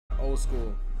old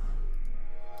school.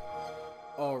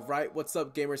 Alright, what's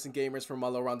up gamers and gamers from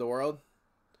all around the world?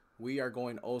 We are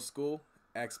going old school,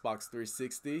 Xbox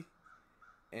 360,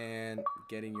 and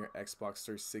getting your Xbox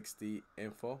 360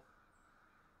 info.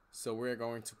 So we're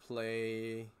going to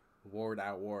play World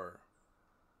at War,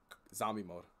 zombie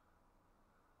mode.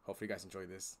 Hopefully you guys enjoy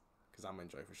this, because I'm going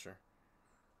to enjoy it for sure.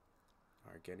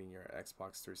 Alright, getting your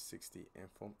Xbox 360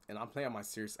 info. And I'm playing on my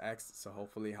Series X, so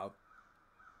hopefully how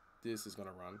this is going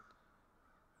to run.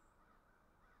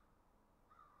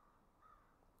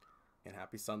 And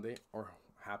happy Sunday, or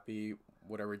happy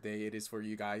whatever day it is for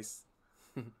you guys.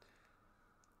 Come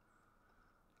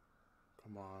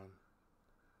on.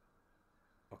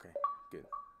 Okay, good.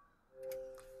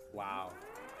 Wow.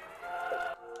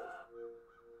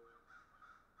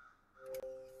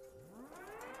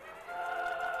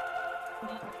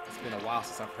 It's been a while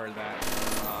since I've heard that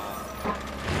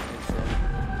intro.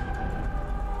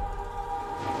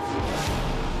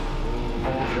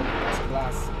 That's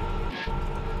classic.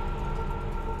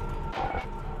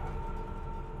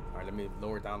 Alright, let me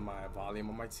lower down my volume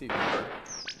on my TV.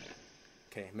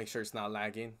 Okay, make sure it's not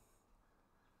lagging.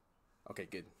 Okay,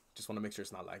 good. Just want to make sure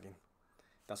it's not lagging.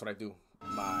 That's what I do.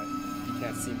 You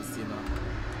can't see me still now.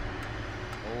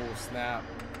 Oh, snap.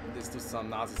 Let's do some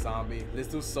Nazi zombie. Let's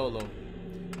do solo.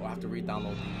 Oh, I have to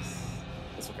re-download these.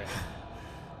 It's okay.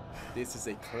 This is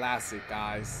a classic,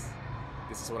 guys.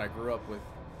 This is what I grew up with.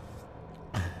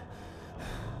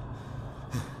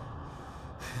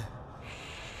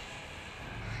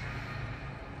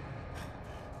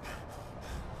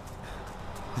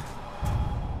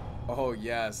 Oh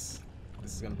yes,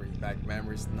 this is gonna bring back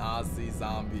memories. Nazi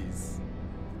zombies.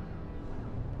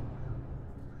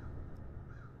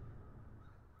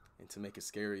 And to make it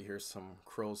scary, here's some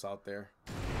crows out there.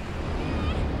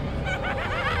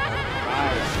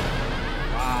 Right.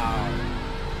 Wow.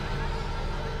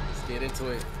 Let's get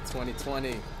into it.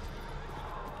 2020.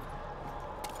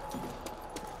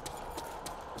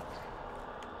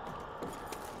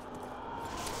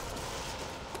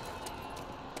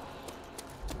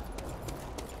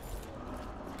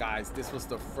 Guys, this was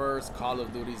the first Call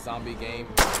of Duty zombie game.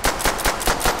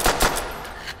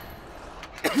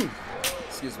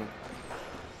 Excuse me.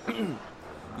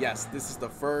 Yes, this is the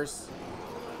first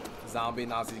zombie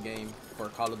Nazi game for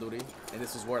Call of Duty, and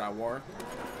this was World at War. I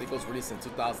think it was released in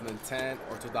 2010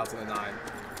 or 2009.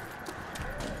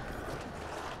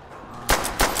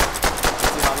 Let's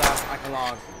see how last I can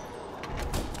log.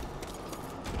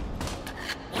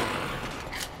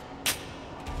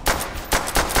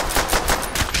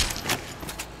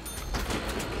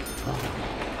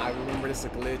 It's a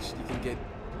glitch you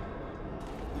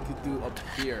could do up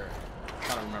here.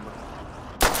 I don't remember.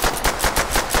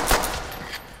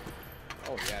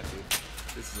 Oh yeah, dude,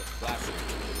 this is a classic.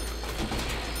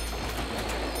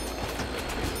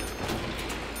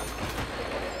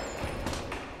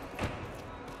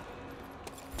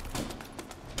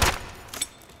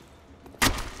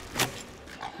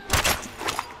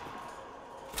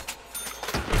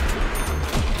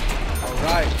 All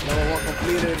right, level 1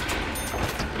 completed.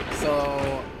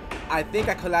 So I think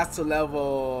I could last to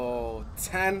level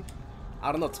 10.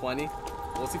 I don't know, 20.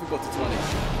 We'll see if we go to 20.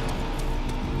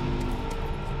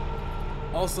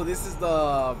 Also, this is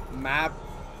the map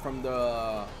from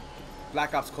the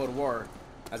Black Ops Cold War.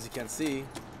 As you can see,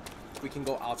 we can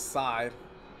go outside.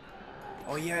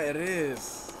 Oh yeah, it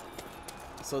is.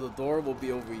 So the door will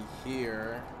be over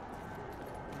here.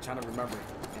 I'm trying to remember.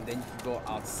 And then you can go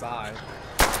outside.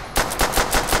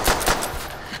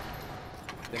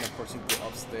 Then of course you go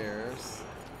upstairs.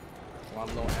 Well,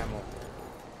 I'm low ammo.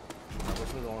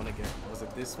 Which one do I want to get? Was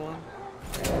it this one?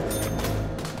 So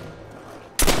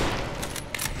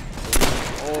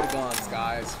old guns,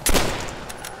 guys.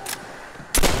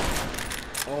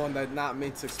 Oh, and they're not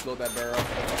meant to explode that barrel.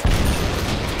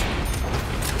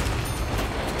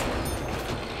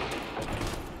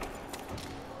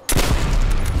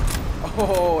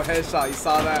 Oh, headshot! You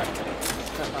saw that?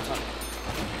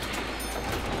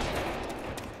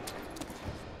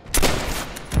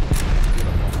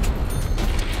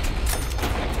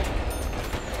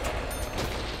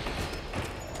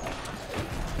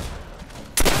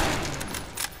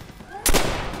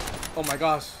 Oh my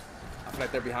gosh, I feel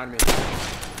like they're behind me.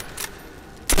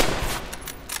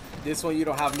 This one you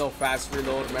don't have no fast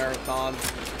reload, marathon,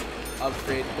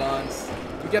 upgrade guns.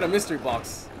 You get a mystery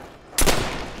box.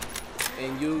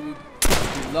 And you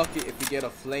be lucky if you get a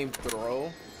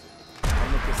flamethrower. I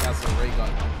think this has a ray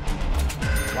gun.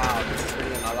 Wow, this is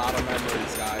bringing a lot of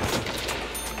memories, guys.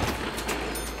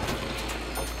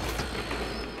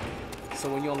 So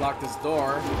when you unlock this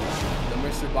door, the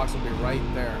mystery box will be right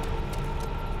there.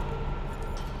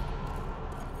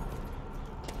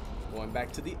 Going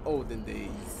back to the olden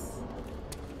days.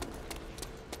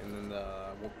 And then the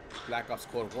Black Ops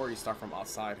Cold War, you start from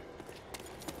outside.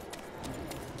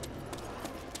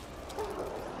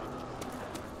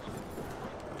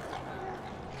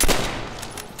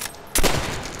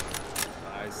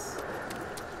 Nice.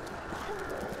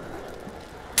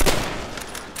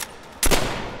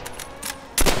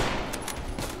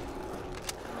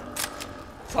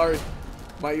 Sorry,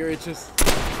 my ear itches.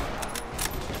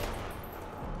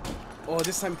 Oh,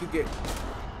 this time you could get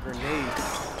grenades.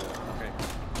 Okay.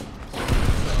 So,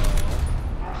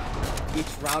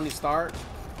 each round you start,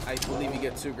 I believe you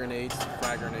get 2 grenades,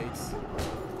 frag grenades.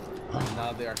 And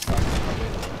now they are starting to come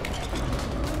in.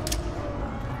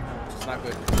 Which is not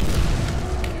good.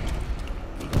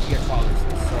 You get crawlers.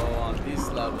 So on these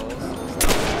levels,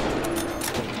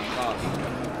 oh my gosh.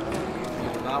 You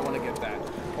do not want to get that.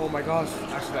 Oh my gosh.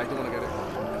 Actually, I do want to get it.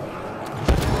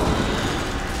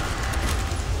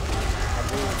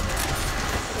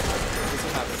 This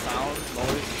one has a sound,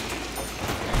 noise.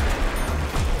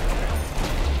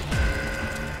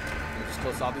 Let me just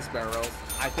close all these barrels.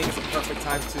 I think it's a perfect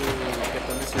time to get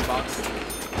the mystery box.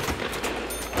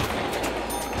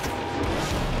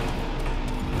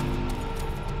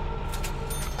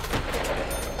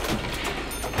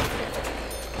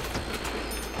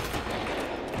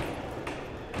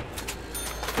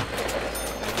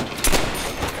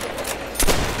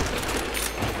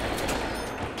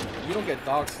 You don't get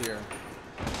dogs here.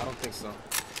 I don't think so.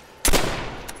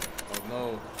 Oh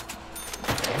no.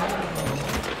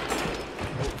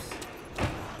 Oops.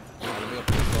 Let me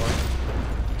open this door.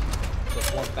 Plus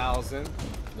 1,000.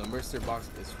 The mystery box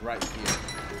is right here.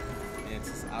 And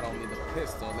since I don't need the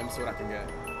pistol, let me see what I can get.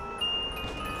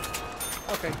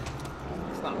 Okay.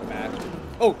 It's not bad.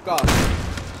 Oh god.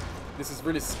 This is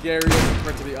really scary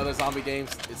compared to the other zombie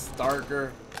games. It's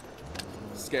darker,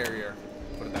 scarier.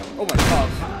 Put it that way. Oh my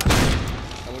gosh.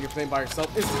 And when you're playing by yourself,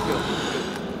 it's good.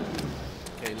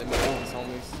 Okay, let me hold these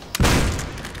homies.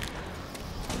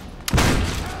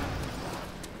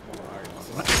 Alright, this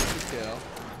is easy to kill.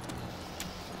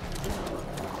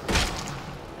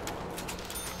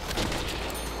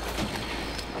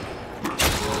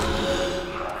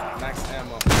 Max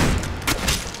ammo.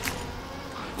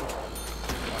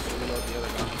 Watch me reload the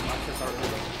other gun. Watch this already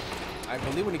reload. I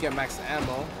believe when you get max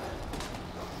ammo,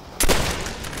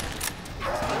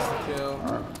 kill.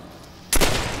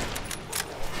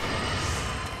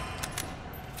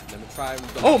 Let me try.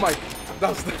 Oh my! That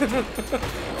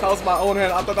was my own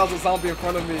hand. I thought that was a zombie in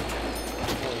front of me.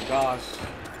 Oh gosh!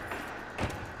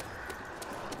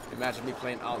 Imagine me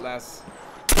playing Outlast.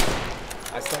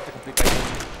 I still have to complete that game.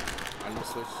 Alright, let me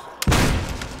switch.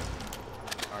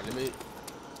 Alright, let me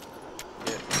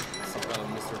get some kind of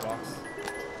mystery box.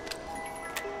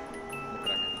 What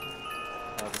could I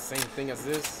get? The same thing as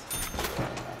this.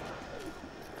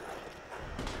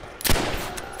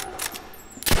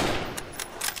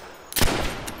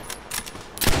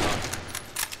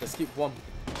 Let's keep one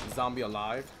zombie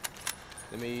alive.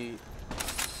 Let me.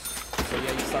 So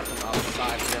yeah, you start from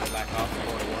outside here, Black Ops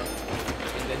Cold War,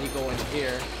 and then you go in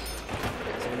here.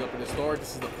 So when you open this door,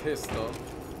 this is the pistol.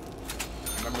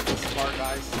 Remember this part,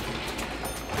 guys.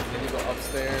 And then you go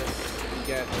upstairs. You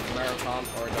get the marathon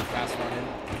or the fast running.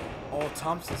 Oh,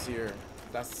 Thompson's here.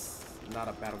 That's not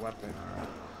a bad weapon.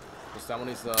 Because that one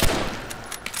is the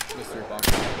mystery box.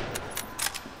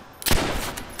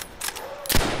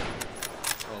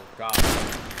 Oh god.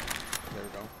 There we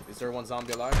go. Is there one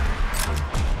zombie alive?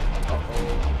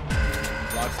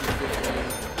 Uh-oh. Lodge the 15.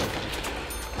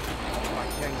 I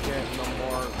can't get no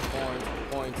more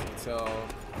points until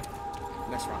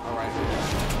next round. Alright.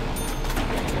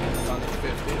 Down to 50.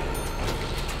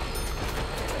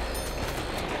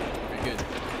 Very good.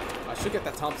 I should get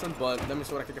that Thompson, but let me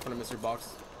see what I can get from the mystery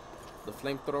box. The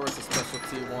flamethrower is a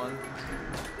specialty one.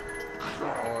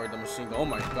 Or the machine gun. Oh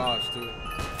my gosh, dude.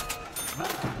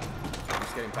 I'm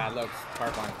just getting bad luck.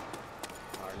 Carbine.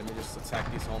 Alright, let me just attack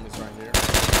these homies right here.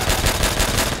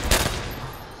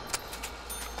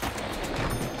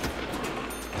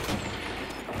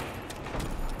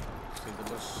 See the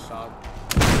just shot.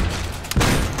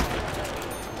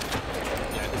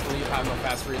 Yeah, this one you have no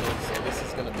fast reload, so this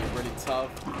is gonna be really tough.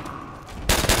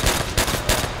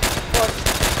 But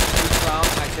each round,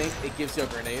 I think it gives you a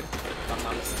grenade, if I'm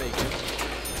not mistaken.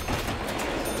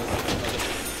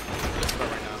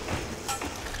 Right now.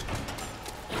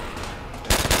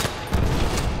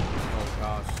 Oh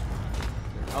gosh.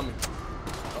 They're coming.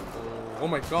 Uh-oh. Oh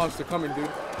my gosh, they're coming,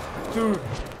 dude. Dude!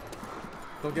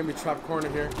 Don't get me trapped corner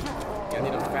here. Yeah, I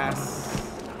need a fast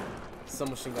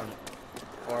submachine gun.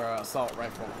 Or assault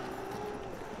rifle.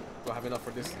 Do I have enough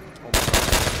for this? Oh my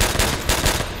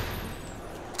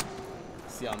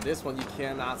See, on this one, you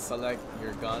cannot select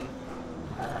your gun.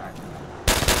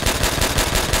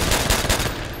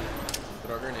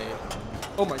 Throw a grenade.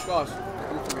 Oh my gosh! They're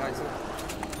coming from behind too.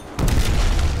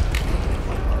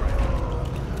 Alright.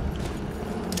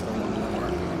 Throw one more.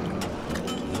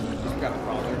 We got a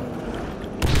crawler.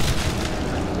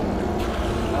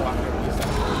 Oh, I could use that.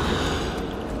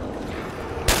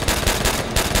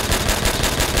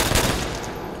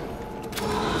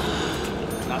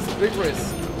 That's a big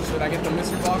risk. Should I get the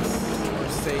mystery box or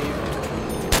save?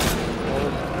 Oh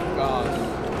my gosh.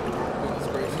 Goodness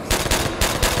gracious.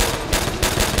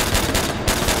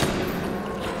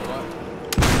 What?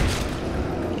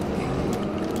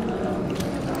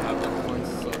 I have no points,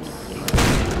 so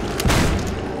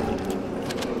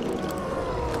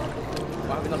I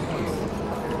have enough points.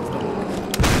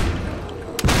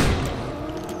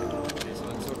 Okay, so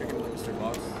let me see if I can get the mystery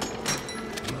box.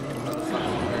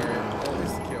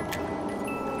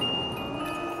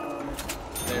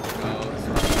 There we go.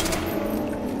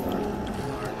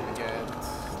 Alright, let me get...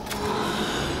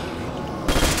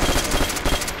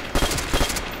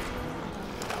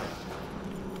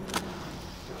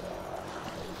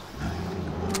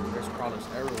 There's crawlers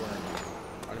everywhere.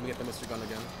 Alright, let me get the Mr. Gun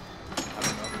again. I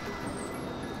don't know.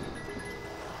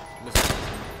 Mr. Gun.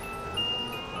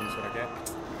 That's what I get.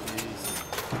 Jeez.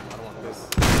 I don't want this.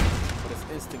 But it's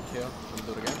instant kill. Let me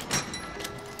do it again.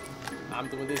 I'm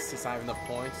doing this since I have enough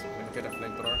points. I'm gonna get a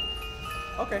flamethrower.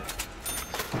 Okay.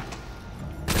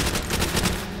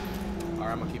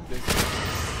 Alright, I'm gonna keep this.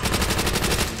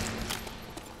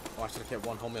 Oh, I should have kept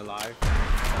one homie alive.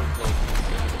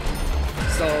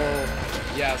 So,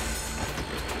 yes.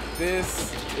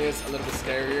 This is a little bit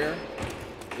scarier.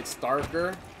 It's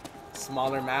darker,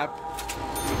 smaller map.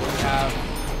 We have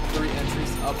 3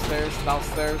 entries upstairs,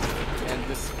 downstairs, and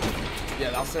this.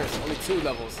 Yeah, downstairs, only 2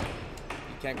 levels.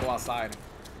 Can't go outside.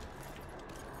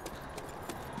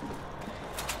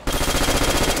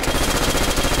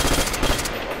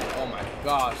 Oh my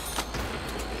gosh.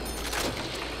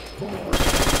 Oh,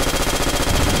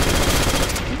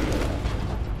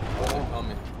 they're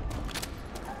coming.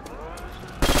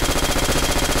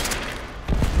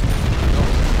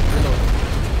 Reload.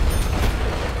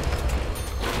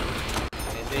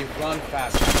 And they run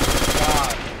fast.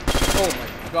 God. Oh my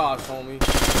gosh, homie.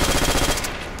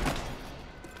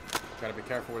 Gotta be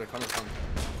careful where they're coming from.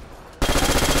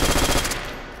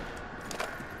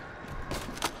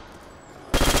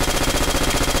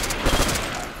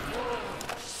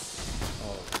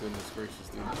 Oh, goodness gracious,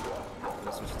 dude.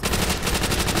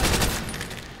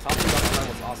 Top of the line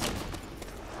was awesome.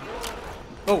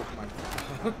 Oh, my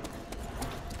God.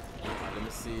 Let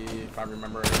me see if I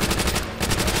remember.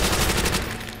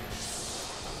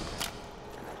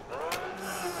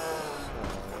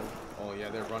 Oh, yeah,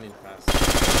 they're running fast.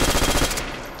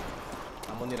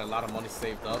 I'm gonna need a lot of money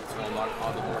saved up to unlock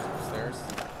all the doors upstairs.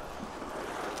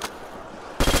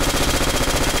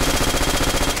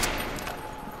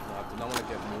 No, I do not want to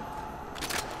get nuked.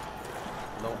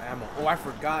 Low ammo. Oh, I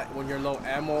forgot. When you're low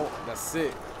ammo, that's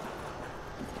it.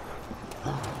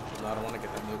 No, I don't want to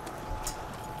get that nuke.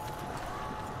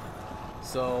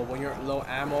 So when you're low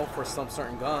ammo for some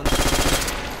certain guns,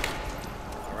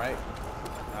 all right.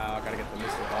 Now I gotta get the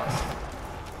mystery box.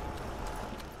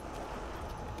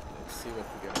 See what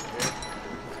we get over here.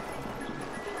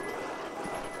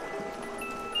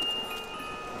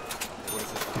 What is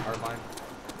this? The hardline?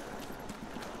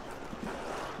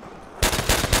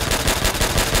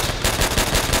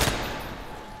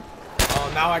 Oh,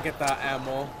 now I get the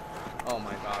ammo. Oh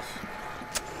my gosh.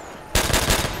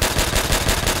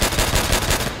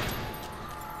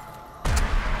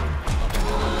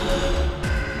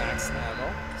 Max ammo.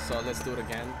 So let's do it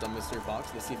again. The mystery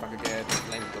box. Let's see if I can get the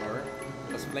flamethrower.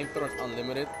 Because flamethrower is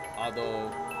unlimited, although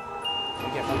we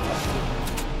get one touch too.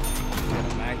 We get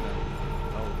a magnum.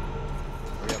 Oh,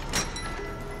 hurry up.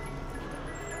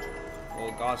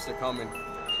 Oh gosh, they're coming. Oh,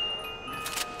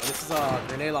 this is a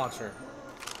grenade launcher.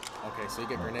 Okay, so you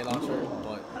get grenade launcher,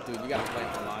 but dude, you gotta play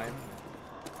the line.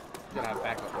 You gotta have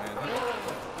backup, man.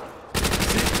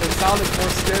 See, the sound is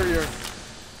more scarier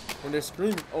when they're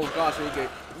screaming. Oh gosh, you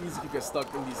get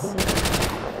stuck in these.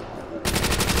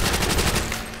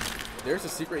 There's a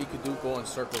secret you could do, go in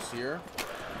circles here,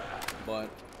 but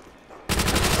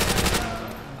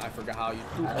I forgot how you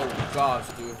do. Oh gosh,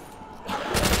 dude.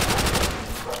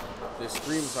 The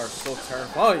screams are so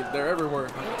terrifying. They're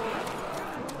everywhere.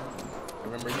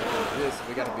 Remember, you can do this.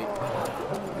 We gotta be. You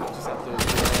just have to know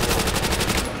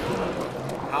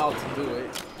how to do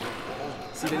it.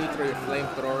 See, then you throw your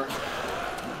flamethrower.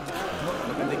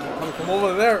 But then they keep coming from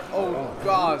over there. Oh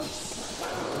gosh.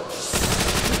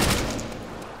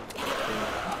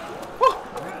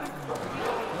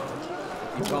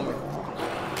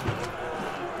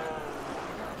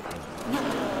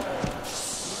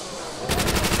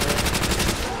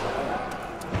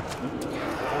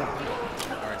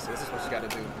 Alright, so this is what you gotta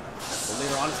do. But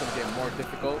later on, it's gonna get more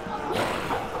difficult.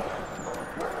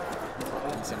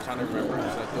 Let me see, I'm trying to remember.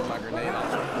 Should I throw my grenade?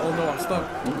 Oh no, I'm stuck.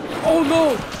 Oh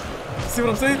no! See what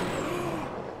I'm saying?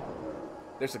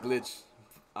 There's a glitch.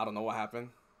 I don't know what happened.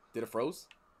 Did it froze?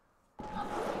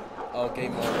 Oh,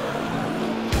 game over.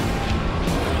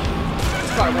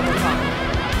 Let's try it one more time.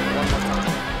 One more time.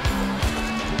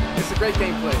 It's a great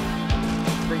gameplay.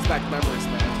 Brings back memories,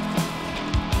 man.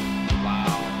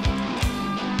 Wow.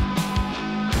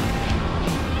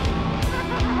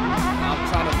 I'm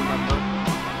trying to remember.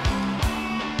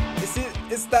 You see,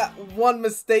 it's that one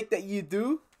mistake that you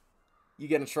do, you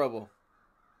get in trouble.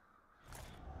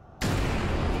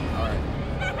 Alright.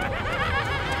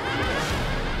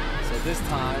 So this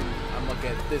time, I'm gonna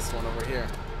get this one over here.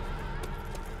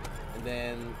 And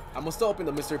then, I'm gonna still open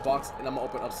the mystery box, and I'm gonna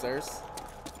open upstairs.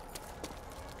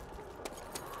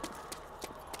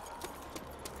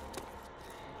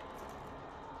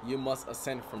 You must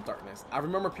ascend from darkness. I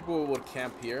remember people would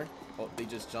camp here. Oh, they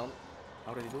just jump.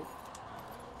 How do they do it?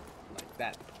 Like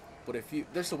that. But if you,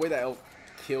 there's a way that it'll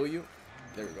kill you.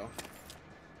 There we go.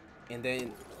 And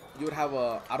then you would have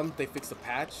a, I don't know if they fixed the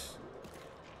patch.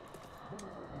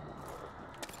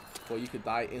 Well, you could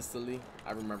die instantly.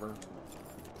 I remember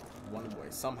one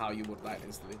way. Somehow you would die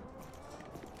instantly.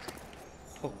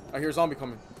 Oh, I hear a zombie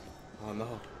coming. Oh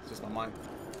no, it's just my mind.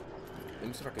 Let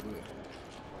me see if I can do it.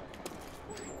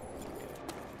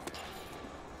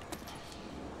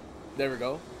 There we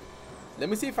go. Let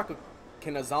me see if I could.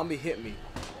 Can a zombie hit me?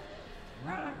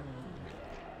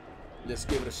 Let's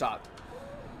give it a shot.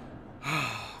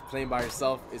 Playing by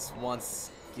yourself is one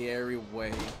scary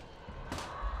way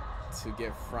to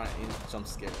get front and jump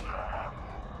scared.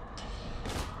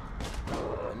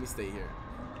 Let me stay here.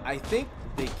 I think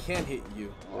they can hit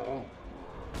you.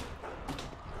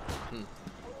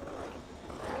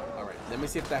 Alright, let me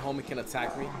see if that homie can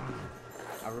attack me.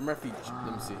 I remember if he.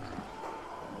 Let me see.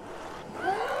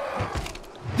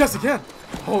 Yes, he can!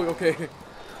 Oh, okay.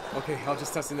 Okay, I was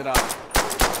just testing it out.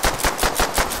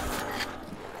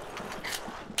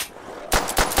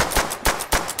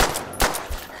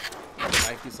 I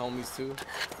like these homies too.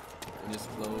 And just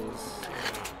close.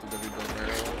 Do the rebuild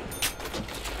arrow.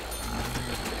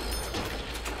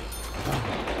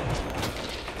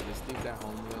 Just leave that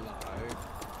homie alive.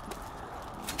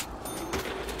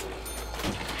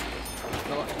 You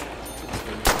know what? It's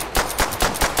good.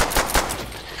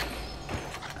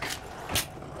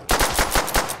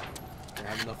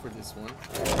 Enough for this one.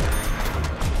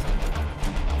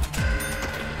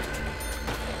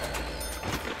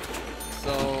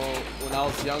 So when I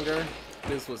was younger,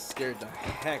 this was scared the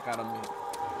heck out of me.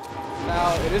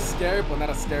 Now it is scary, but not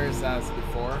as scary as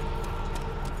before.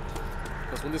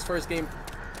 Because when this first game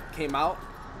came out,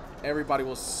 everybody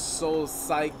was so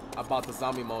psyched about the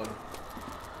zombie mode.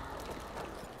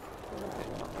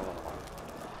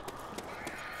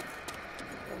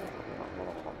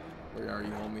 Where are you,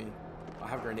 homie? I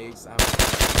have grenades. I have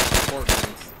 4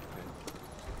 grenades. Okay.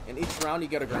 In each round, you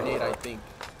get a grenade, I think.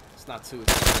 It's not 2.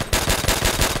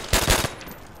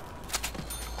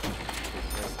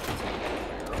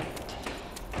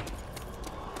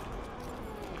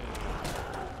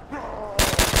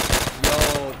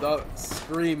 Yo, the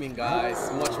screaming,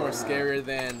 guys. Much more scarier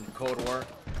than Cold War.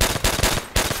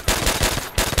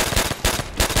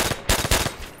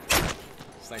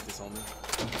 Snipe this homie.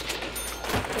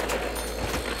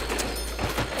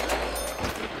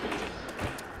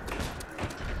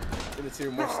 It's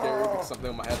even more scary because I'm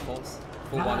playing with my headphones.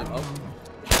 Full volume up.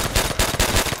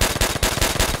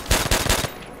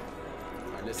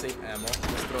 Alright, let's save ammo.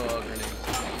 Let's throw a grenade.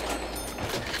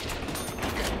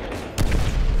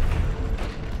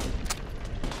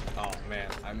 Oh man,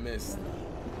 I missed.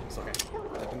 It's okay.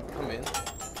 I can come in.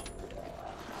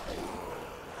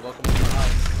 Welcome to the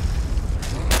house.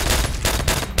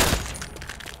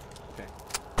 Okay.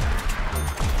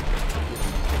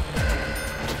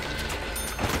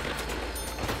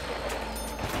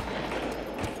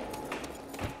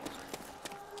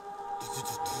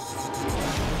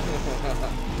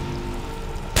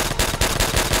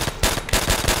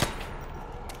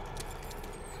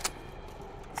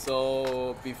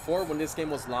 So before, when this game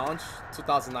was launched,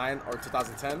 2009 or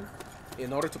 2010,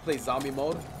 in order to play zombie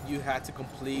mode, you had to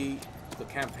complete the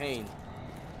campaign.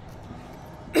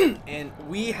 And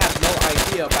we had no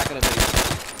idea back in the day.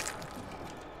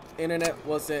 Internet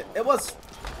wasn't, it was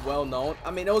well known.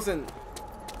 I mean, it wasn't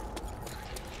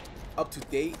up to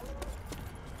date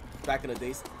back in the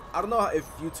days. I don't know if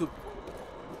YouTube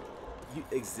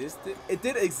existed. It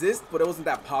did exist, but it wasn't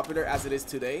that popular as it is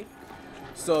today.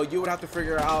 So you would have to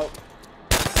figure out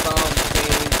some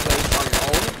gameplay on your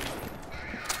own.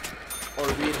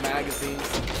 magazines.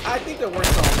 I think there were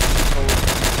some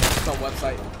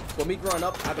website. For me growing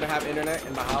up, I didn't have internet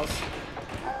in my house,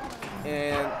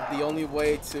 and the only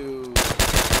way to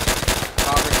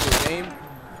progress your game,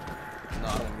 no,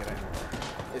 I don't get it.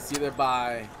 It's either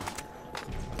by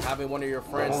having one of your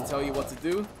friends tell you what to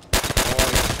do, or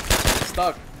you're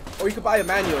stuck. Or you could buy a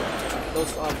manual.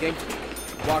 Those game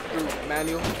walkthrough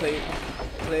manual,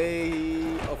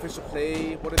 official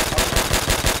play. What is it called?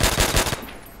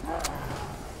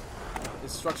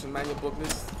 Instruction manual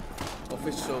booklets,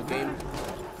 official game.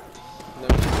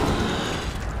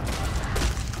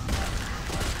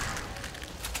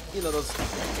 You know those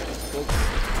books,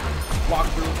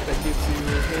 walkthrough that gives you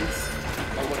hints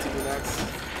on what to do next.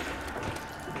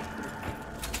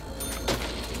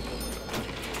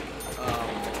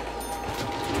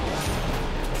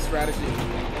 Strategy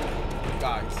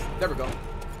guides. There we go.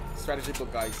 Strategy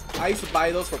book guides. I used to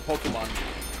buy those for Pokemon.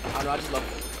 I don't know, I just love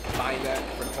buying that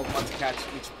for the Pokemon to catch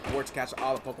each word to catch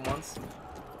all the Pokemons.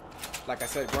 Like I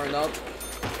said, growing up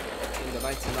in the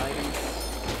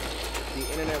 1990s, the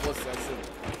internet was as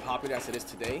popular as it is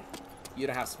today. You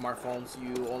didn't have smartphones,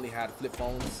 you only had flip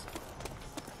phones,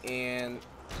 and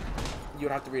you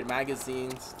would have to read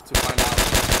magazines to find out.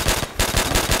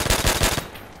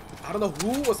 I don't know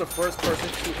who was the first person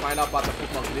to find out about the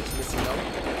Pokemon glitch in this, you know?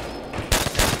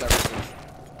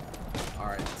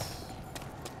 Alright.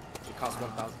 It costs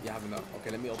 1,000. Yeah, I have enough.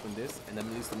 Okay, let me open this and then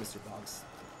release the mystery box.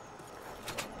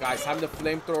 Guys, having the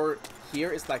flamethrower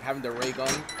here is like having the ray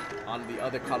gun on the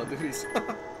other Call of Duties.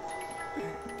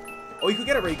 Oh, you could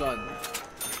get a ray gun.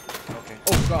 Okay.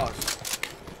 Oh gosh.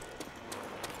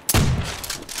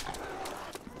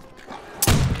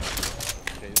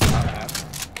 Okay, this is not bad.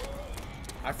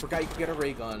 I forgot you could get a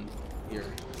ray gun here.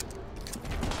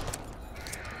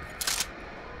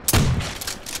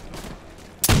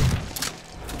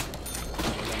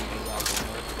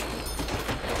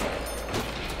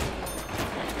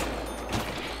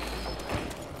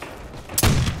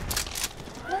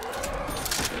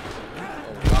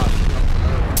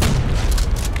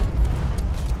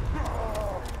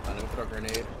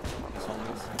 Grenade.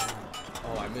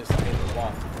 Oh, I missed. I hit the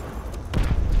wall.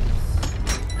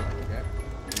 Okay.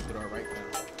 You throw it right now.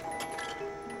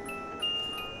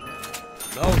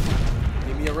 No!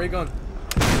 Give me a ray gun.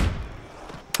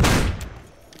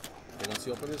 Okay, once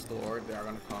you open this door, they are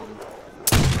gonna come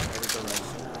from every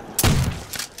direction.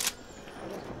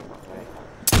 Okay.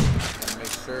 And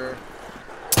make sure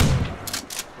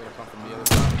they're gonna come from the other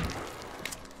side.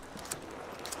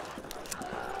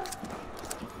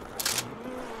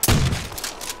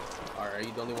 Are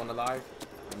you the only one alive?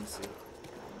 Let me see.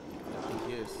 I think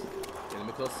he is. Okay, let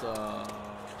me close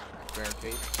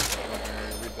barricade.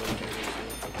 Rebuild barricade.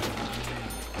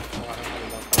 Oh, I don't have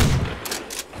enough.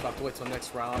 So I have to wait till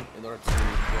next round in order to build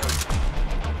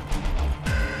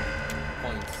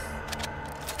points.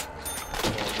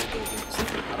 Or rebuilding.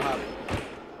 I don't have it.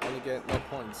 I only get no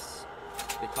points.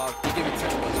 They give me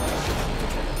 10 points.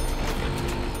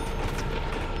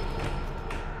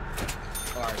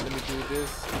 Alright, let me do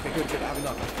this. Okay, good, I have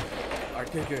enough.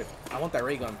 Alright, good. I want that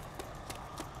ray gun.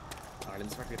 Alright, let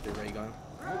me try to get the ray gun.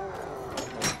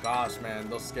 Oh gosh, man,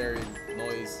 those scary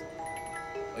noise.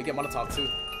 Oh, you get Molotov too.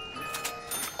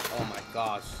 Oh my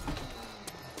gosh.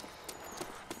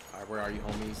 Alright, where are you,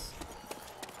 homies?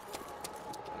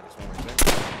 There's one right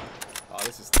there. Oh,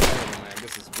 this is terrible, man.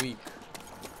 This is weak.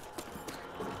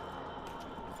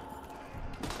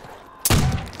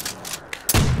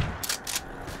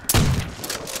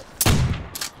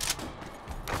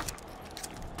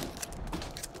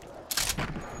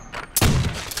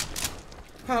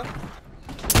 Oh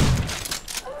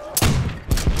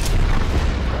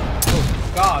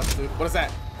gosh, dude. What is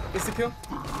that? Insta kill?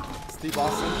 Steve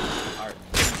Austin? Alright,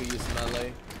 let's be used in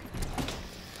LA.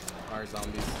 Alright,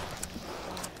 zombies.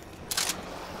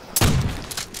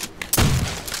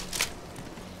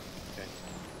 Okay.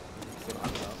 Still not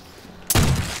enough.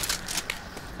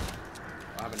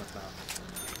 I have enough now.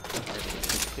 Alright,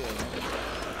 let's kill.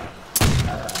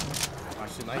 Oh,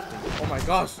 she knifed me. Oh my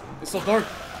gosh, it's so dark.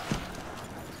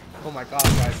 Oh my god,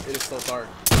 guys, it is so dark.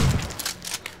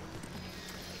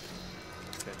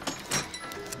 Okay.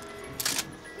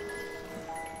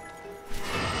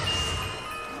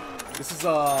 This is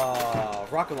a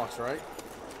rocket launcher, right?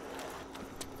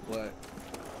 But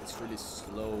it's really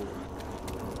slow.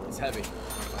 It's heavy.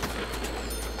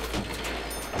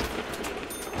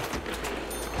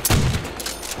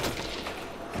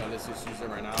 So let's just use it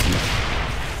right now.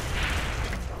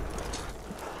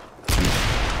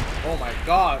 Oh my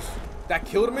gosh, that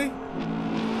killed me?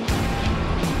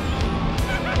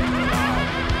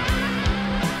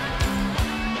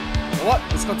 What?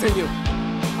 Let's continue.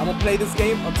 I I'm gonna play this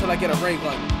game until I get a ray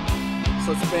gun.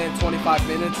 So it's been 25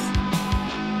 minutes.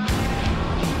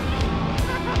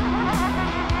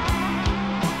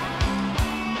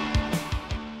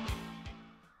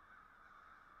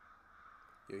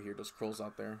 You hear those crows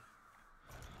out there?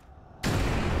 So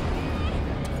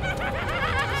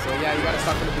yeah, you gotta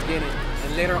start from the beginning.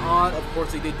 And later on, of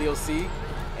course, they did DLC.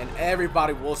 And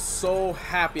everybody was so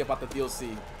happy about the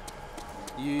DLC.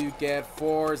 You get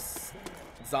 4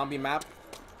 zombie map.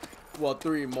 Well,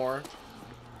 3 more.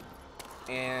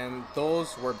 And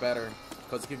those were better.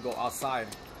 Because you can go outside.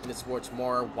 And it's much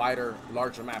more wider,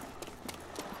 larger map.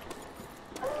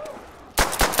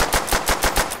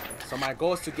 So my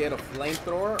goal is to get a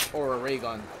flamethrower or a ray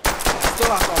gun. I still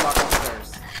have to unlock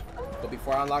upstairs. But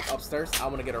before I unlock upstairs, I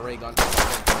want to get a ray gun.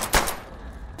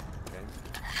 Okay.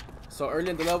 So early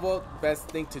in the level, best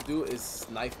thing to do is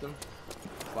knife them.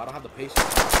 But I don't have the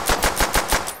patience.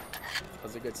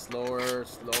 Because it gets slower,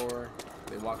 slower.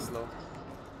 They walk slow.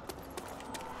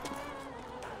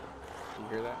 You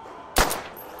hear that?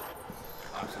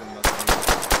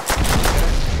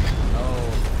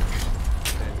 Oh,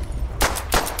 okay.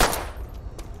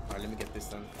 Alright, let me get this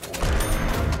done.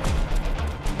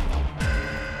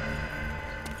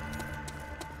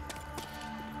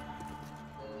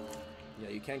 Yeah,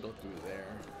 you can't go through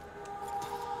there.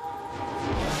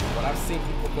 But I've seen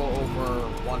people go over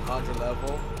 100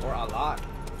 level or a lot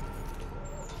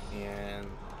and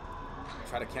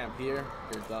try to camp here.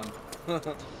 You're done.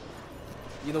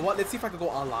 You know what? Let's see if I can go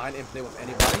online and play with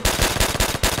anybody.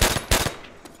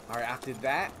 Alright, after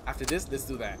that, after this, let's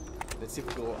do that. Let's see if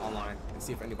we can go online and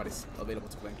see if anybody's available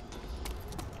to play.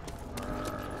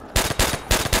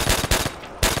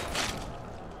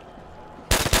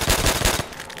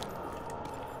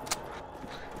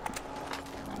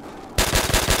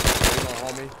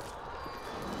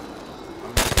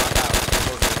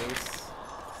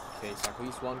 Okay, so I can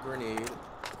use 1 grenade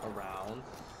around.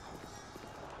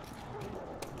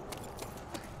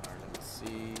 Alright, let me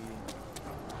see.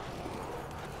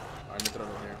 Alright, let me throw it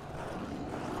over here.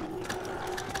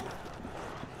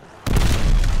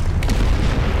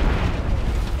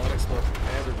 Oh, it explodes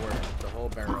everywhere. The whole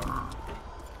barrel.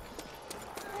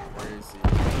 Where is he?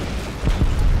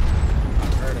 I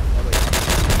heard him.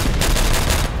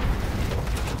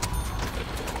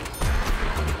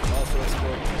 Oh, also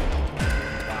explode.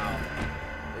 Wow.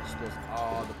 It explodes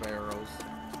all the barrels.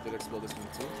 Did it explode this one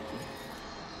too?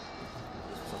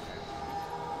 This was okay.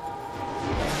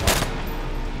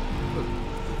 Look,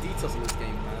 the details in this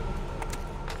game, man.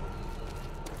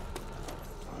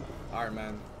 Alright,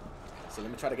 man. So let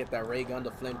me try to get that ray gun,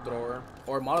 the flamethrower,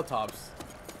 or Molotovs.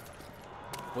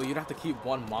 Well, you'd have to keep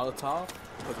 1 Molotov,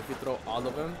 because if you throw all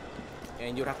of them,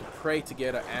 and you'd have to pray to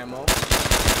get an ammo.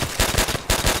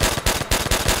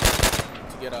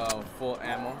 To get a full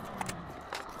ammo.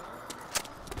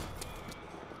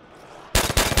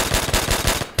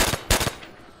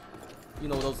 You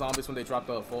know those zombies when they drop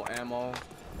the full ammo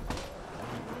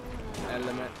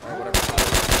element or whatever it's called.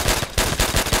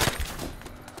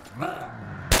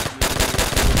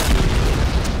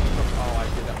 Oh, I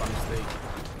did that by mistake.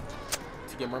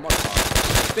 To get more Molotov.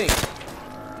 I think.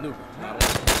 Noob. Not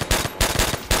one.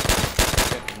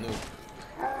 Get the noob.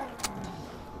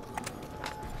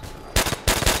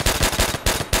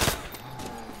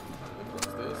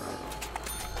 Close this.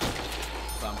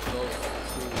 So I'm close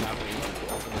to having to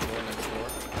open the door next door.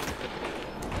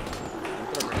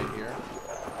 Put a grenade here.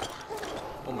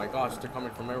 Oh my gosh, they're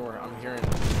coming from everywhere. I'm hearing.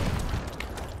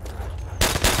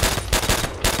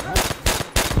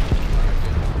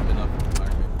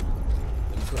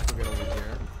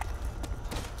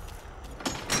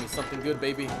 Something good,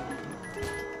 baby.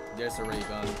 There's a ray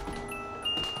gun.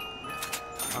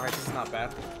 Alright, this is not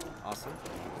bad. Awesome.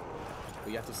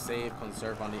 We have to save,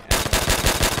 conserve on the ammo.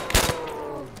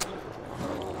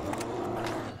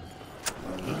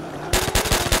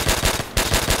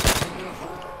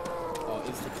 Oh,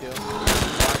 insta kill.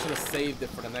 Oh, I should have saved it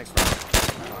for the next round.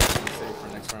 Oh, I should have saved it for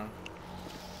the next round.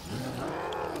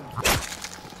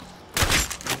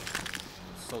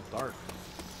 It's so dark.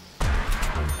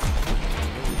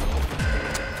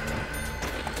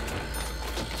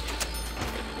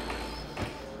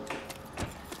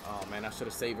 Oh man, I should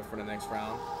have saved it for the next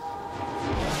round.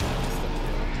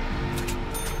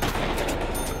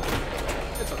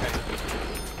 It's okay.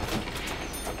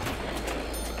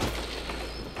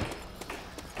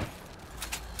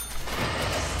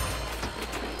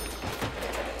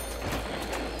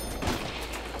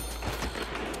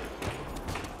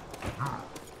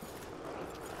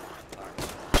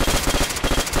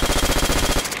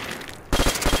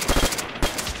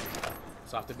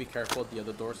 So I have to be careful, the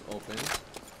other door's open.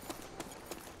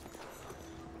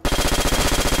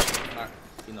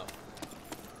 Enough.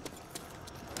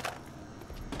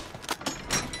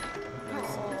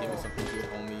 Give me something good,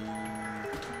 homie.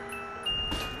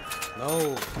 No,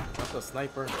 not the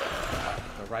sniper.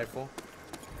 The rifle.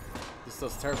 This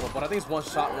does terrible, but I think it's one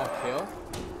shot, one kill.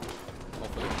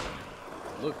 Hopefully.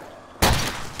 Look.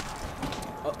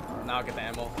 Oh, now I get the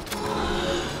ammo.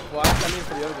 Well, I need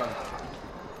for the other gun.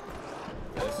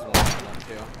 Yeah, this is one shot, one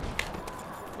kill.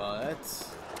 But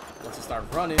once you start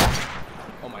running,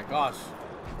 oh my gosh.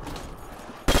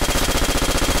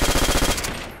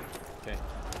 Okay.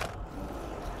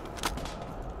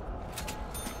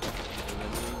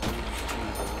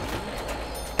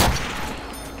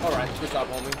 Alright, good job,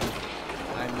 homie.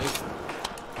 I missed.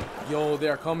 Yo,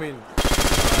 they're coming.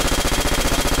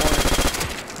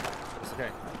 It's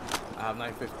okay. I have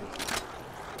 950.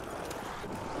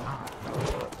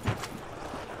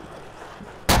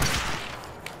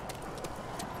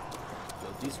 So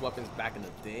these weapons back in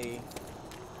the day.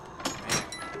 Man,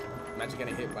 imagine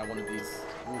getting hit by one of these.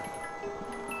 Ooh.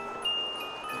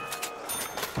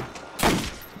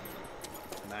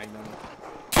 Magnum.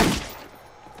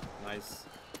 Nice.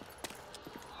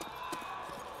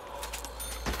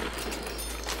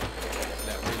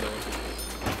 That reload.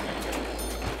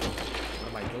 What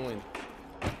am I doing?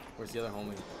 Where's the other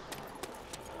homie?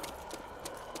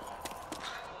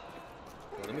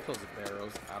 Well, let me close the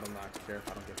barrels. I do not care if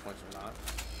I don't get punched or not.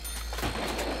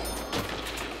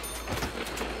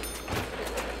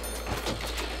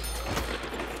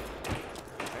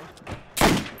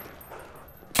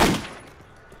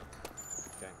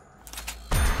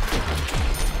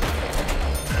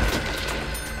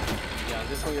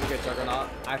 This one you're gonna get Juggernaut.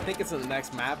 I think it's in the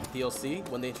next map, DLC,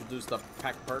 when they introduce the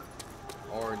pack perk.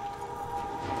 Or,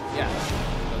 yeah,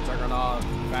 the Juggernaut,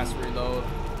 fast reload,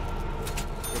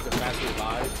 with the fast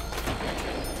revive,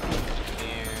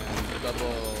 and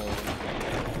double.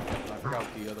 I forgot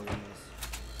what the other one is.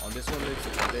 On this one,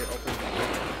 they open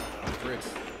the bricks.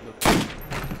 Look.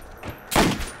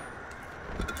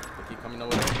 They keep coming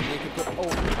over there. Oh,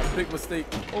 a big mistake.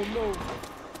 Oh no.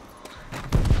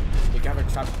 Got a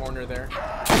trap corner there.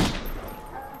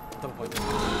 Double point. I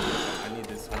need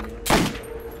this, homie.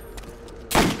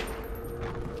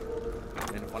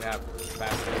 And if I have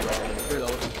fast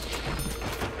reload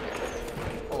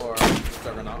or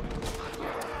Juggernaut.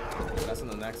 That's in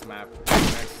the next map.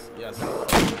 Yes.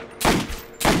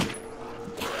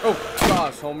 Oh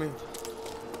gosh, homie.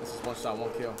 This is one shot,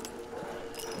 one kill.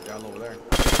 Down over there.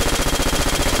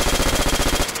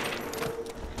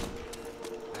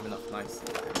 I have enough. Nice.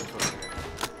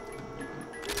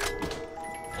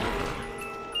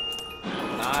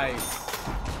 Nice.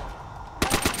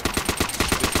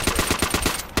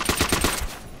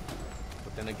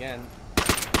 But then again,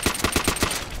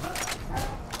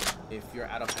 if you're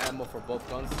out of ammo for both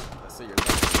guns, that's it, you're done.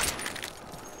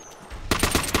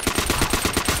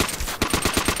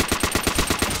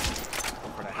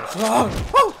 For that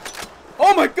headshot. Oh!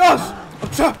 Oh my gosh! I'm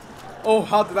trapped! Oh,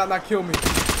 how did that not kill me? I'm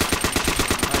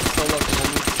so lucky,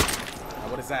 homie.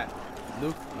 What is that?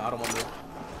 Nuke? No, I don't want nuke.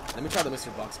 Let me try the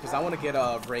mystery box, because I want to get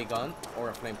a ray gun or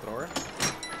a flamethrower.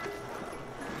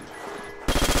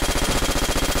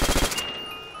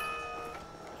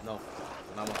 No,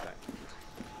 I don't want that.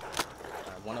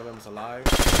 Alright, one of them is alive.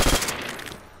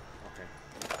 Okay.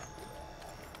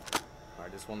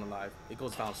 Alright, this one alive. It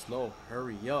goes down slow.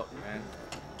 Hurry up, man.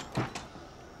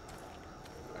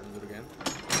 Alright, do it again.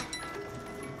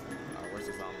 Alright, where's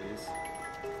the zombies?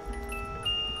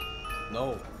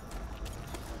 No.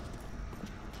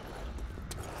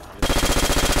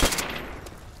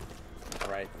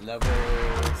 Alright, level 6.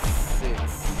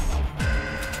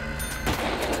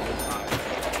 Level 5.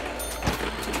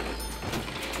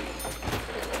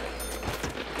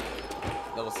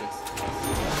 Level 6.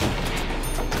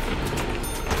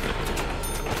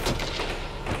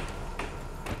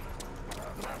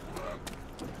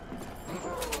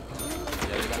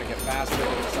 Yeah, you gotta get faster,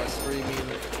 you start screaming,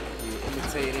 you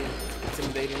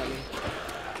intimidating, I mean,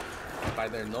 by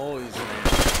their noise, man.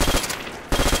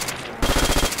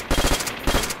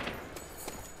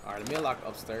 Alright, let me unlock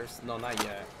upstairs. No, not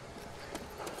yet.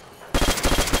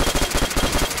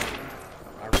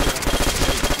 I really want to.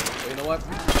 But you know what?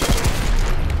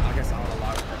 I guess I'll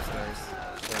unlock upstairs.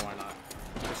 Sure, why not?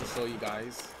 Just to show you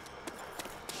guys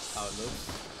how it looks.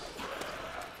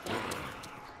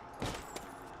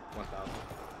 1,000.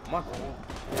 Come on.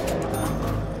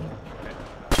 Okay.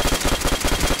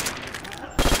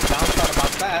 Downside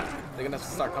about that, they're gonna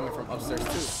start coming from upstairs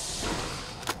too.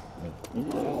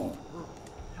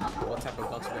 What type of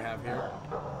guns do they have here?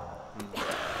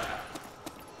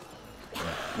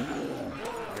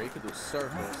 Or you could do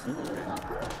circles.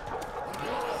 Okay.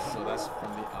 So that's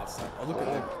from the outside. Oh, look at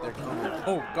them. They're coming.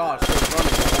 Oh, gosh. They're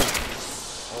running.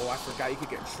 Oh, I forgot you could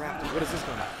get trapped. What is this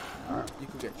one? You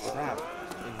could get trapped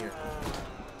in here.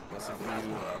 Let's see if you have to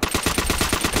be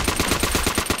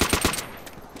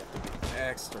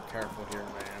extra careful here,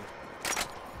 man.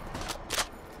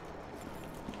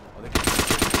 Oh, they can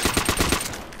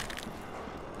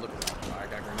look at that. Oh, I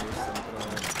got grenades. Let me throw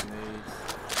grenades.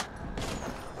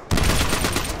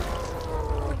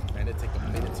 Man, it take a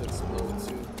minute to explode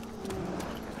too.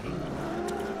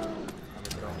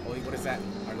 Oh, what is that?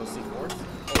 Are those C4s?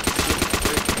 Oh,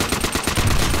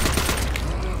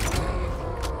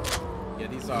 yeah,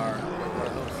 these are. Wait, what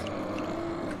are those?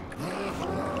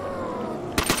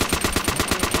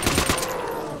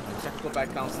 I have to go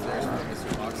back downstairs for the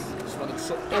mystery box. Just wanted to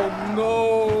show. Oh no!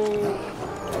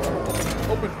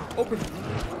 Open, open!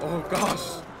 Oh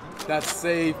gosh, that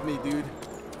saved me, dude.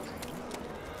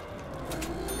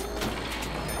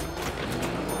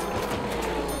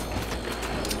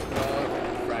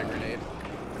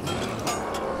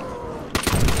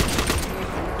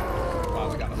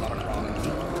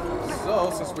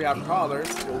 Since we have crawlers,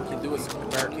 what we can do is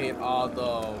barricade all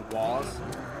the walls.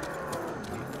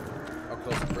 I'll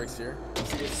close the bricks here.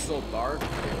 See, it's so dark.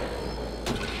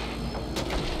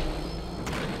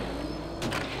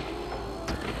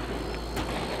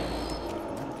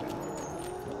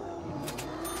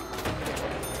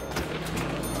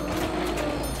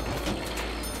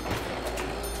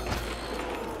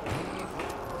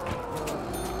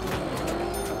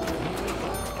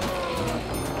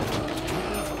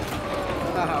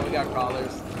 We got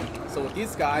crawlers. So with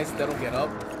these guys, they don't get up.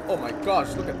 Oh my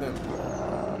gosh, look at them.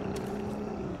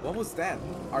 What was that?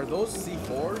 Are those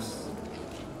C4s?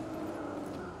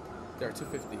 They're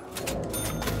 250.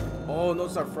 Oh,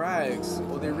 those are frags.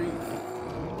 Oh, they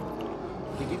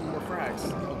give you more frags.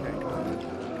 Okay.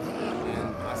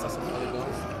 And I saw some other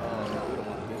guns. Oh no, we don't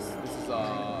want this. This is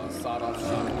a sawed-off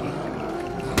shotgun.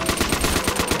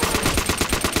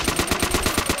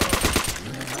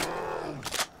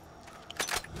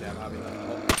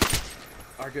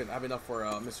 Alright, good. I have enough for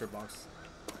mystery box.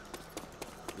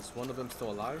 Is one of them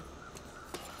still alive?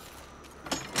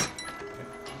 Okay.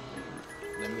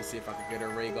 Let me see if I can get a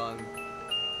ray gun.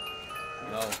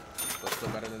 No, but still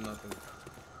better than nothing.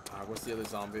 Alright, what's the other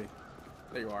zombie?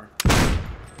 There you are.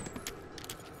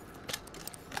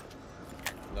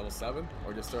 Level 7?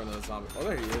 Or just throw another zombie? Oh,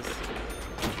 there he is.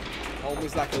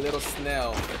 Homie's like a little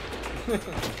snail.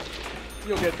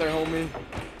 You'll get there, homie.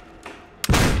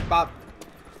 Bop.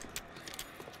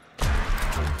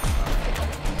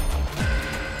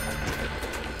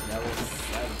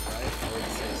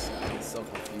 So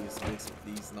confused mixed with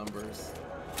these numbers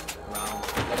around.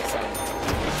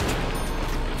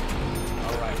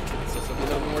 Alright, so it's a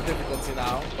little more difficulty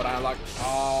now, but I unlocked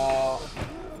all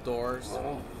doors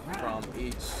from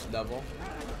each level.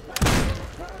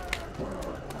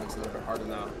 Makes it a little bit harder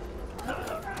now.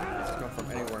 It's come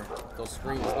from anywhere. Those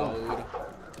screams, dude.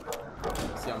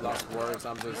 See, I'm lost words,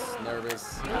 I'm just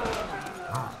nervous. Damn,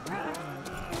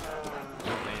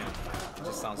 it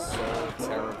just sounds so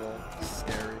terrible,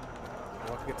 scary.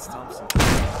 Oh, I can get this Thompson.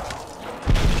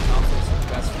 Thompson's the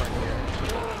best friend here.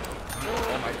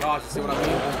 Oh my gosh, you see what I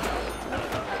mean?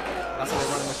 That's how they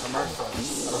run in the commercial. I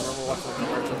remember watching the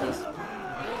commercial of this.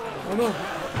 Oh no!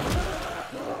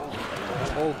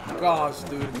 Oh gosh,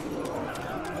 dude.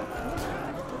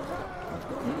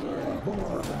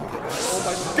 Oh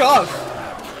my gosh!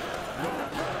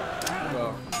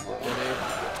 Go. Grenade.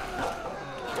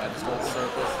 Yeah, just go in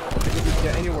circles. You can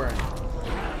get anywhere.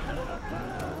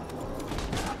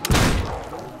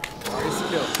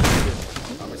 Kill.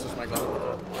 I'm gonna switch my gun.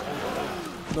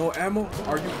 No ammo?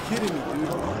 Are you kidding me, dude?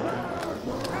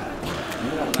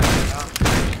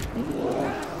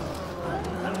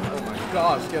 Oh my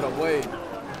gosh, get away.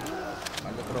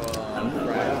 I'm gonna throw a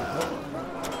frag.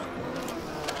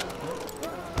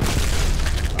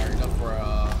 Alright, enough for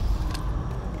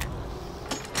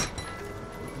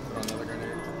throw another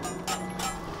grenade.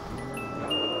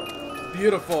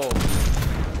 Beautiful.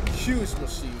 Huge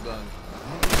machine gun.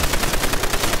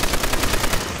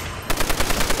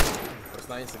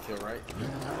 Nice to kill, right?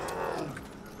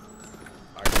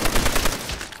 Alright.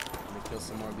 Let me kill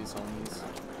some more of these homies.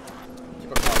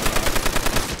 Keep a power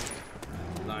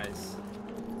on. Nice.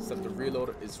 Except the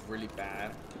reload is really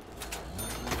bad.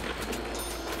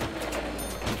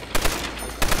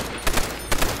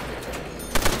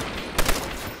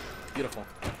 Beautiful.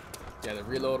 Yeah, the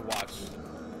reload, watch.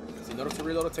 See, notice the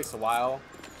reload, it takes a while.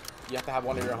 You have to have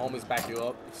one of your homies back you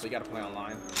up, so you gotta play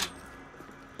online.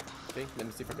 Okay, let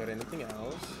me see if I got anything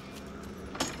else.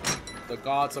 The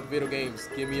gods of video games,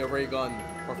 give me a ray gun,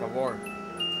 por favor.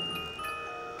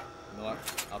 know what?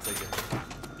 I'll take it.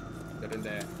 Get in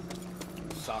there.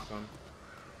 Shotgun.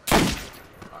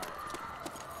 Alright.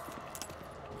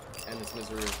 And this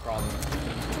misery is crawling.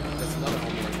 There's another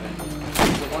homie right there.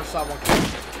 It's a one shot, one kill.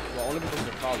 Well, only because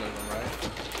they're crawling, right?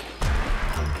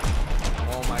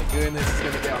 Oh my goodness, it's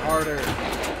gonna get harder.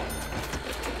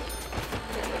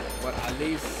 But at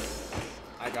least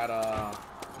I got a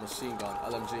machine gun,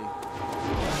 LMG.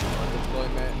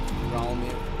 Deployment,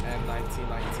 Browning, and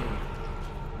 1919.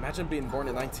 Imagine being born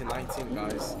in 1919,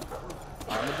 guys.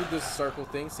 I'm gonna do this circle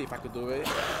thing, see if I could do it,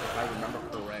 if I remember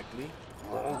correctly.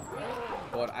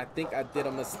 But I think I did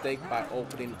a mistake by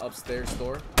opening upstairs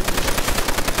door.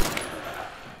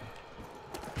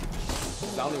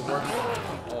 That only works.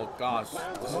 Oh gosh,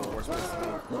 this is the worst place to be.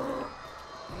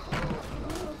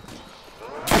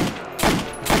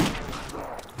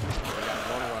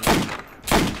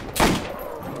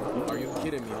 Are you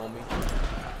kidding me, homie?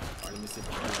 Alright, let me see if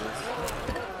I can do this.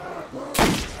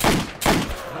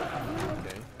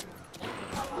 Okay.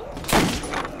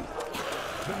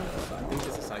 So I think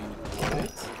this is how you do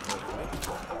it.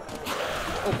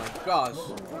 Oh my gosh.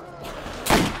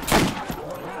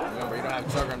 Remember, you don't have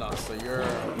Juggernaut, so you're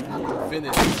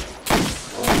finished.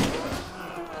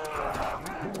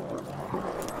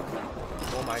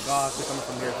 Oh my gosh, they're coming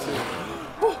from here too.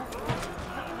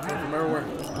 From everywhere.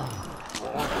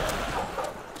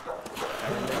 I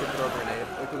can make it throw a grenade.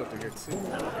 They can go through here too.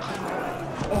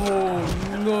 Oh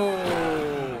no!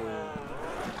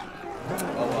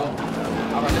 Oh well.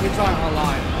 Alright, let me try it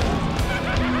online.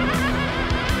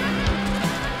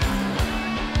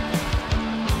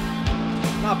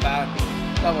 Not bad.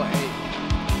 Level 8.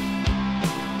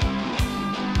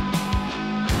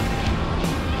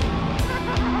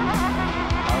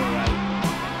 Alright.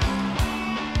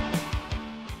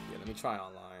 Yeah, let me try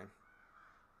online.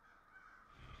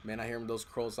 Man, I hear those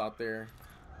crows out there.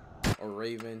 Or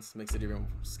ravens. Makes it even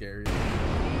scarier.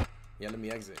 Yeah, let me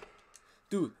exit.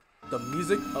 Dude, the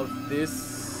music of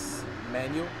this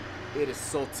manual, it is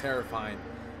so terrifying.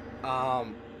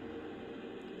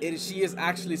 She is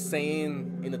actually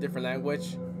saying in a different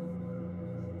language,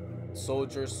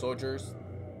 soldiers, soldiers,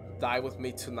 die with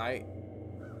me tonight.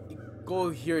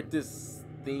 Go hear this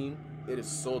theme. It is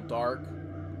so dark.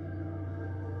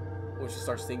 When she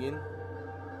starts singing,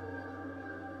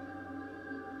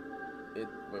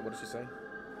 wait, what did she say?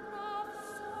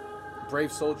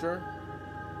 Brave soldier,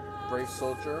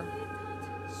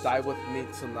 die with me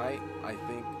tonight. I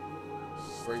think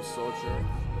brave soldier,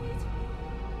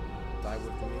 die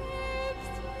with me.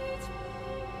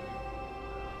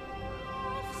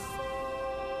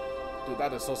 Dude,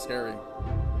 that is so scary.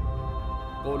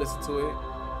 Go listen to it.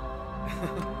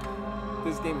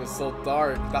 This game is so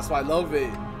dark. That's why I love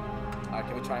it. Alright,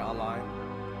 can we try it online?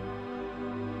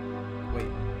 Wait,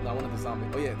 not one of the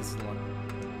zombies. Oh yeah, this is the one.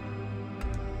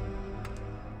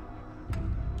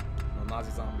 No,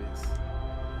 Nazi zombies.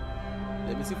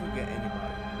 Let me see if we can get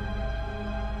anybody.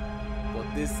 But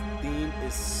this theme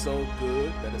is so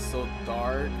good, that is so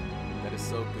dark, that is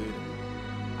so good.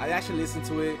 I actually listened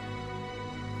to it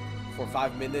for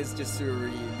 5 minutes just to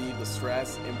relieve the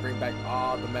stress and bring back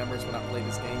all the memories when I played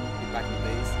this game back in the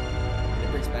days. And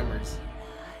it brings memories.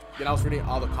 Then I was reading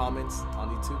all the comments on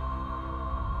YouTube.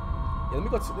 Yeah, let me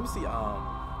see, let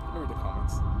me read the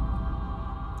comments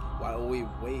while we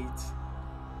wait.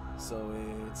 So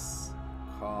it's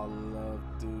Call of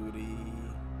Duty.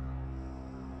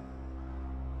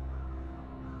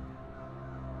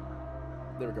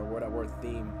 There we go, word that word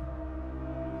theme.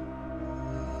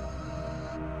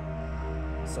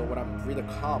 So when I read the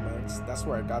comments, that's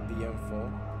where I got the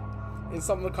info. And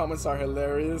some of the comments are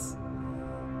hilarious.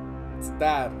 It's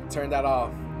Dad, turn that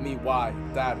off. Me, why?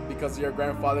 Dad, because your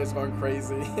grandfather is going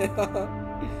crazy.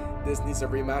 This needs a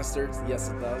remaster. Yes,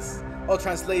 it does. Oh,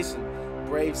 translation.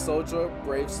 Brave soldier,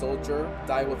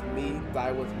 die with me,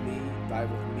 die with me, die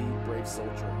with me, brave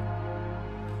soldier.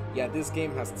 Yeah, this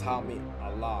game has taught me a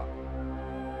lot.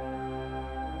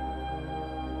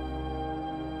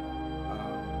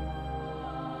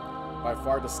 By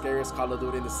far the scariest Call of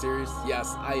Duty in the series.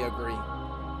 Yes, I agree.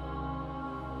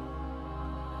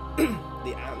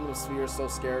 The atmosphere is so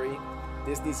scary.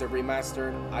 This needs a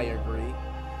remastered. I agree.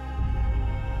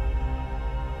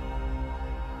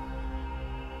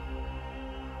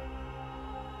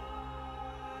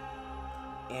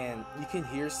 And you can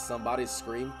hear somebody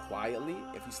scream quietly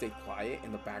if you stay quiet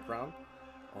in the background.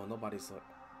 Oh, nobody's like.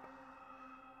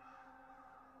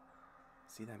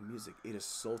 See that music? It is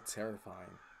so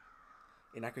terrifying.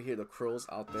 And I could hear the crows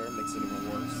out there. It makes it even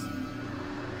worse.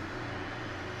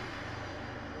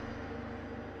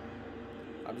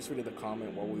 I'm just reading the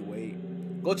comment while we wait.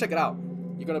 Go check it out.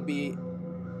 You're gonna be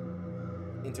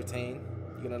entertain.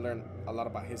 You're gonna learn a lot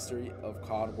about history of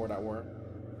COD World at War.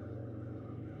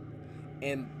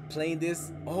 And playing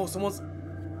this, oh, someone's.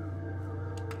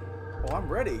 Oh, I'm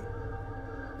ready.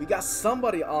 We got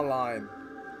somebody online.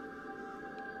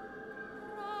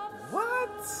 What?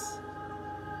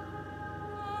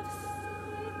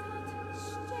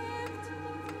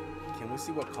 Can we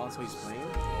see what console he's playing?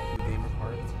 The gamer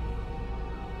part.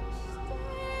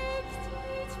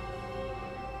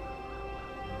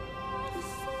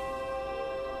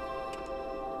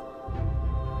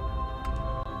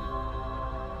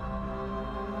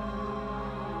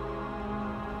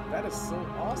 That is so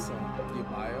awesome. Your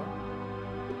bio.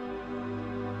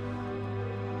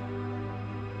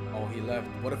 Oh, he left.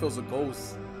 What if it was a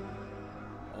ghost?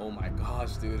 Oh my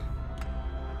gosh, dude.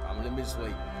 Let me just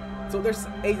wait. So there's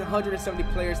 870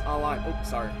 players online. Oh,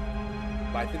 sorry.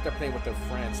 But I think they're playing with their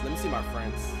friends. Let me see my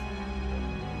friends.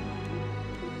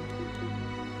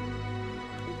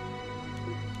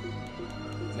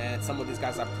 Man, some of these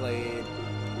guys I played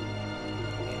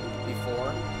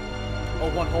before. Oh,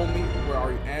 one homie. Where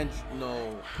are you? Andrew?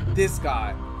 No. This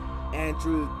guy.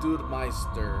 Andrew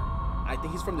Dudemeister. I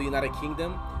think he's from the United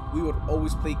Kingdom. We would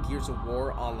always play Gears of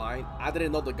War online. I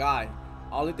didn't know the guy.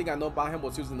 Only thing I know about him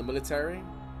was he was in the military.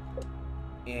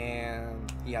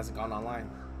 And he hasn't gone online.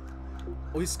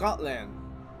 Oh, he's Scotland.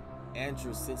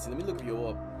 Andrew Cincy. Let me look you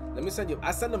up. Let me send you.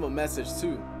 I sent him a message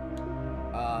too.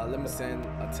 Let me send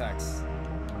a text.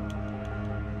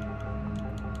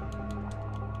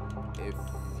 If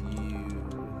you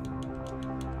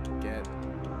get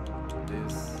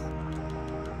this,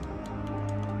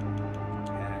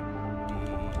 happy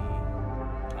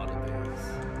holidays.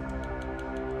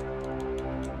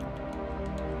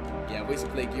 Yeah, we used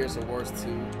to play Gears of War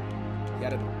too. He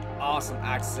had an awesome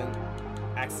accent.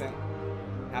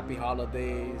 Happy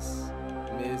holidays,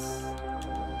 miss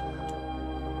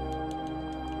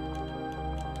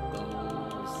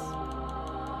those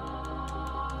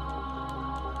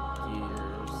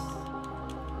Gears.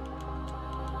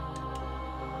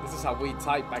 This is how we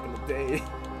typed back in the day.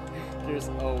 Here's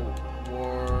a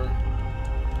War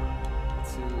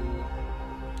 2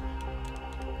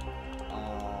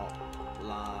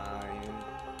 online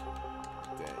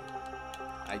day.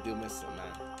 I do miss him,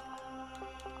 man.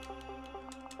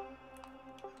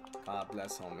 God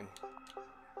bless, homie.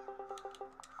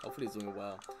 Hopefully he's doing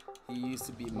well. He used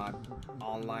to be my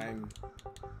online.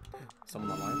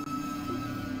 Someone online?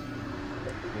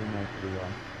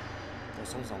 Oh,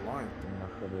 someone's online.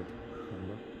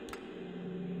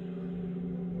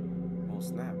 Oh,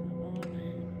 snap.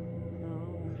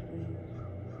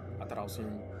 I thought I was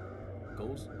hearing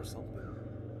ghosts or something.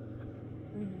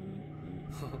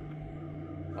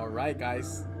 Alright,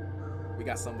 guys. We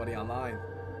got somebody online.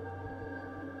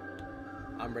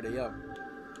 I'm ready up.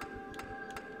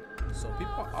 So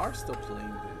people are still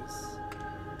playing this.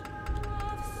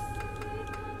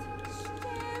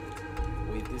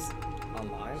 Wait, this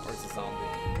online or is it zombie?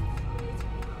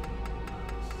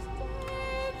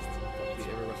 The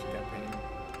Every Russian campaign.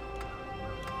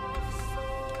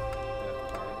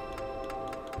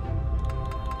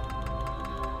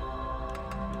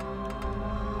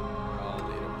 Oh,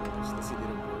 leaderboards. Let's see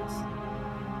leaderboards.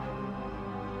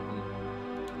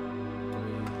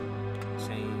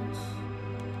 Change.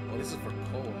 Oh, this is for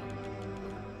coal.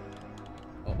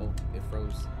 Uh-oh, it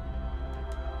froze.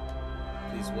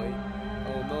 Please wait.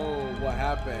 Oh no, what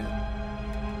happened?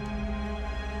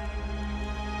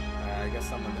 Alright, I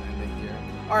guess I'm gonna end it here.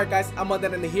 Alright guys, I'm gonna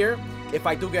end it here. If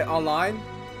I do get online,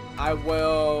 I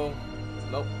will...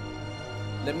 Nope.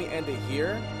 Let me end it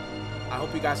here. I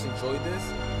hope you guys enjoyed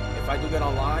this. If I do get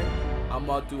online, I'm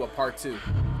gonna do a part 2.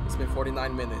 It's been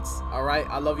 49 minutes. Alright,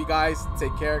 I love you guys.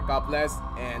 Take care. God bless.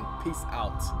 And peace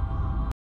out.